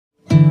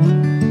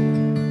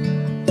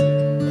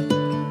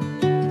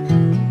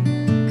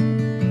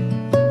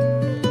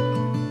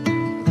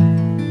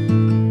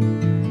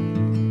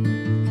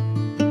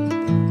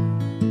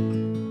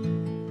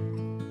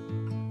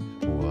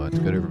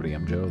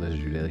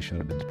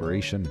Manipulation of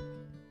Inspiration.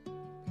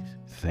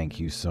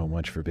 Thank you so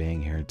much for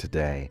being here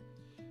today.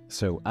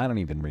 So I don't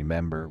even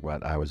remember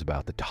what I was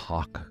about to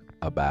talk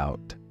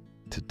about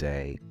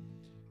today,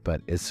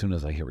 but as soon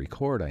as I hit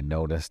record, I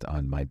noticed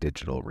on my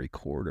digital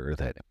recorder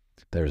that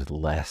there's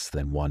less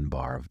than 1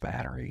 bar of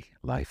battery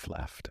life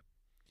left.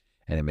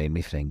 And it made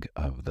me think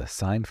of the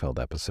Seinfeld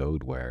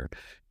episode where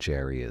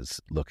Jerry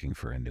is looking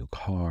for a new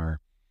car.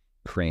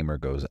 Kramer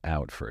goes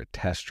out for a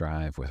test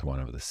drive with one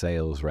of the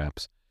sales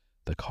reps.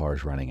 The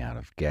car's running out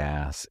of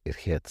gas. It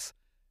hits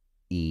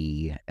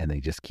E, and they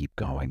just keep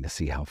going to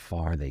see how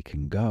far they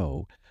can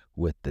go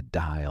with the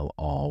dial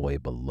all the way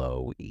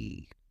below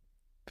E.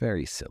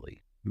 Very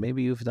silly.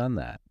 Maybe you've done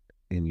that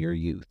in your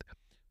youth.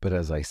 But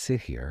as I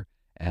sit here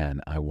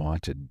and I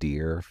watch a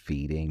deer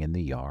feeding in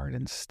the yard,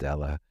 and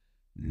Stella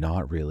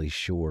not really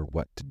sure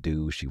what to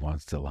do. She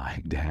wants to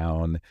lie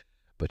down,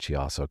 but she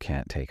also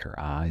can't take her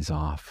eyes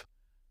off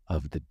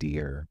of the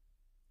deer.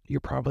 You're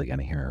probably going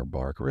to hear her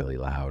bark really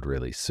loud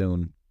really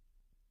soon.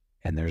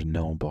 And there's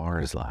no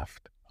bars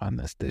left on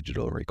this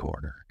digital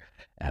recorder.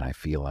 And I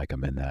feel like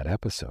I'm in that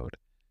episode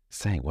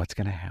saying, what's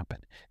going to happen?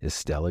 Is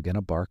Stella going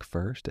to bark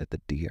first at the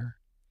deer?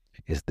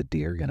 Is the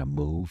deer going to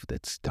move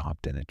that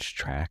stopped in its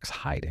tracks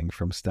hiding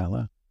from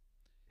Stella?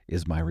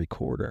 Is my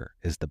recorder,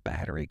 is the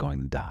battery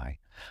going to die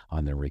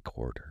on the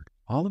recorder?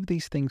 All of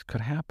these things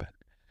could happen,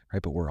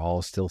 right? But we're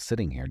all still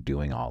sitting here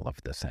doing all of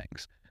the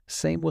things.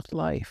 Same with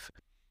life,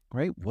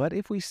 right? What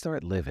if we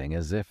start living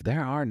as if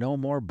there are no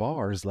more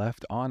bars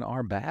left on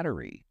our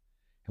battery?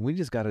 And we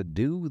just got to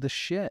do the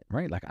shit,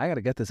 right? Like, I got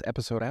to get this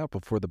episode out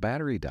before the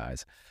battery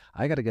dies.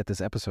 I got to get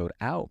this episode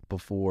out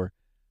before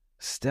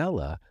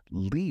Stella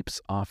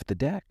leaps off the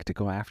deck to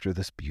go after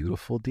this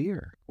beautiful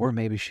deer. Or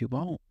maybe she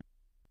won't.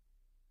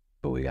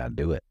 But we got to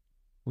do it.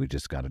 We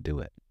just got to do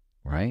it,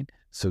 right?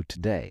 So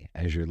today,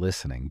 as you're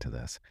listening to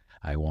this,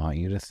 I want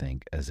you to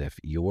think as if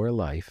your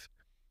life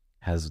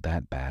has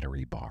that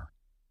battery bar.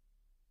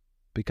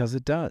 Because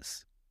it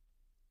does.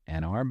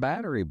 And our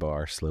battery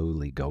bar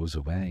slowly goes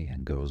away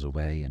and goes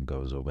away and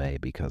goes away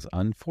because,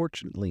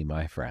 unfortunately,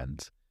 my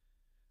friends,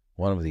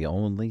 one of the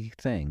only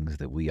things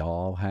that we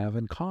all have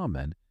in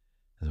common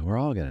is we're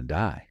all going to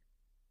die.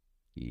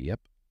 Yep.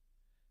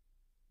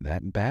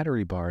 That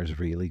battery bar is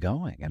really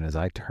going. And as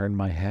I turn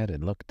my head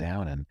and look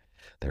down, and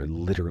there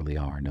literally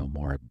are no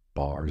more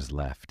bars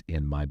left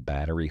in my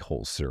battery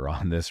holster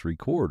on this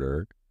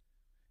recorder,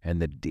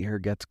 and the deer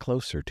gets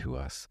closer to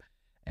us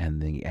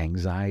and the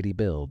anxiety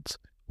builds,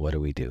 what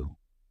do?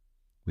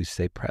 We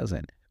stay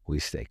present. We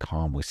stay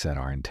calm. We set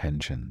our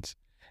intentions,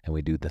 and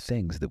we do the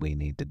things that we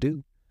need to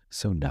do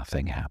so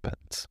nothing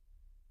happens.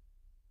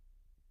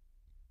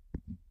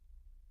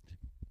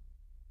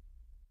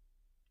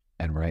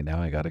 And right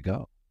now I got to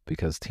go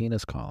because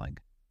Tina's calling.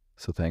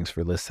 So thanks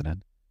for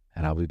listening,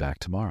 and I'll be back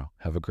tomorrow.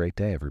 Have a great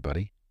day,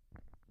 everybody.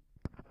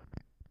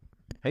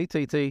 Hey,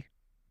 TT.